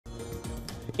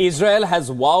Israel has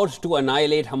vowed to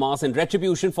annihilate Hamas in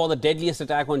retribution for the deadliest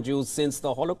attack on Jews since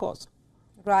the Holocaust.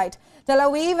 Right. Tel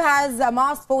Aviv has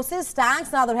amassed forces, tanks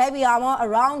and other heavy armour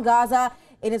around Gaza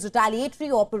in its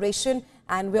retaliatory operation.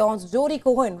 And WION's Jodie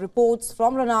Cohen reports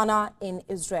from Ra'anana in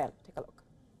Israel. Take a look.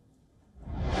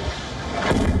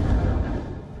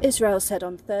 Israel said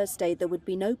on Thursday there would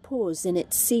be no pause in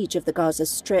its siege of the Gaza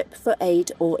Strip for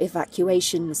aid or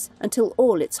evacuations until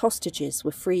all its hostages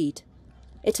were freed.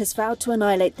 It has vowed to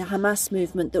annihilate the Hamas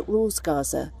movement that rules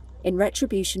Gaza in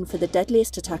retribution for the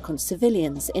deadliest attack on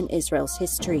civilians in Israel's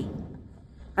history.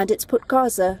 And it's put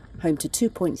Gaza, home to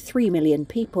 2.3 million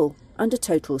people, under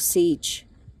total siege,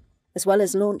 as well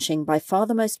as launching by far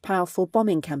the most powerful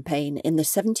bombing campaign in the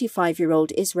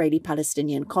 75-year-old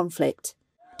Israeli-Palestinian conflict,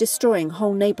 destroying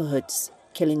whole neighbourhoods,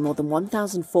 killing more than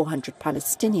 1,400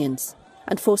 Palestinians,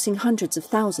 and forcing hundreds of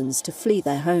thousands to flee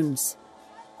their homes.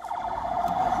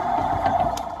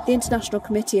 The International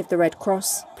Committee of the Red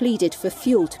Cross pleaded for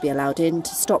fuel to be allowed in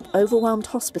to stop overwhelmed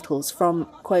hospitals from,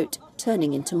 quote,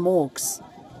 turning into morgues.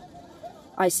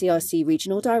 ICRC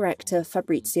Regional Director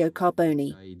Fabrizio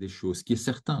Carboni.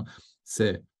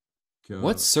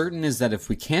 What's certain is that if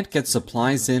we can't get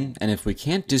supplies in and if we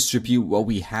can't distribute what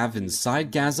we have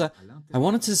inside Gaza, I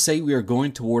wanted to say we are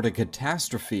going toward a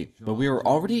catastrophe, but we are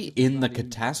already in the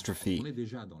catastrophe.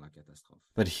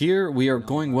 But here we are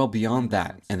going well beyond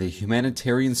that, and the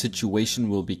humanitarian situation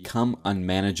will become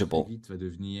unmanageable.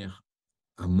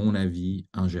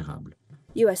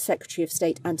 US Secretary of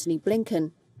State Antony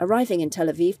Blinken, arriving in Tel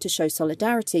Aviv to show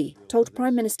solidarity, told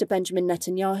Prime Minister Benjamin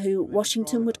Netanyahu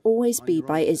Washington would always be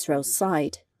by Israel's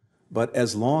side. But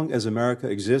as long as America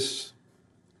exists,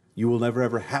 you will never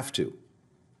ever have to.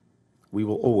 We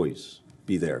will always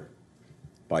be there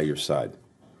by your side.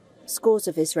 Scores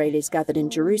of Israelis gathered in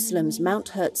Jerusalem's Mount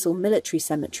Herzl military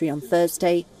cemetery on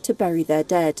Thursday to bury their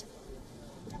dead.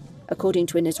 According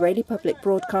to an Israeli public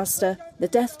broadcaster, the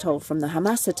death toll from the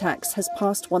Hamas attacks has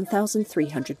passed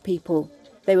 1,300 people.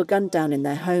 They were gunned down in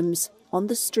their homes, on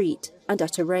the street and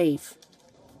at a rave.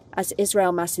 As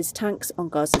Israel masses tanks on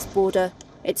Gaza's border,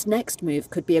 its next move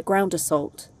could be a ground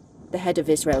assault. The head of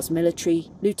Israel's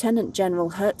military, Lieutenant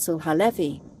General Herzl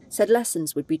Halevi, said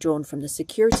lessons would be drawn from the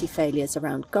security failures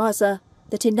around Gaza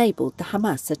that enabled the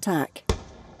Hamas attack.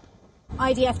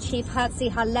 IDF Chief Herzl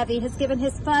Halevi has given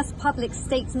his first public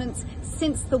statement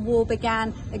since the war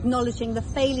began, acknowledging the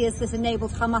failures that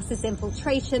enabled Hamas's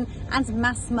infiltration and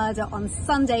mass murder on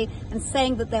Sunday, and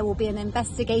saying that there will be an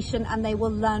investigation and they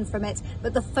will learn from it.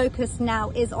 But the focus now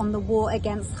is on the war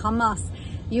against Hamas.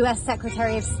 US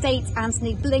Secretary of State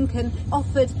Antony Blinken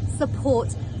offered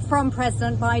support from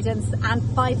President Biden's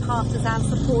and bipartisan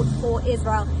support for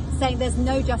Israel, saying there's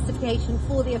no justification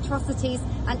for the atrocities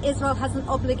and Israel has an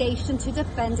obligation to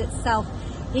defend itself.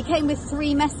 He came with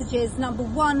three messages. Number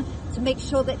one, to make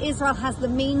sure that Israel has the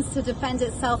means to defend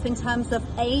itself in terms of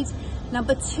aid.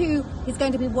 Number two, he's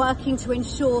going to be working to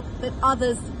ensure that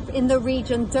others in the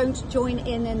region don't join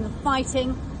in the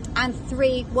fighting. And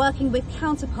three, working with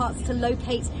counterparts to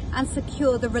locate and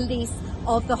secure the release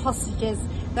of the hostages.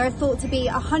 There are thought to be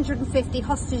 150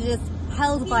 hostages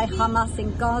held by Hamas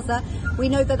in Gaza. We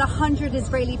know that 100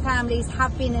 Israeli families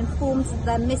have been informed that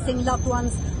their missing loved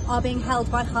ones are being held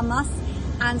by Hamas.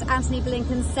 And Antony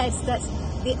Blinken says that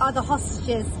the other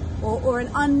hostages, or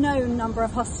an unknown number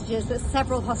of hostages, that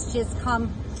several hostages come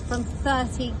from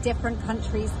 30 different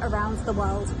countries around the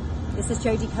world. This is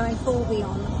Jodie Cohen for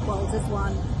WION The World is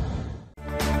One.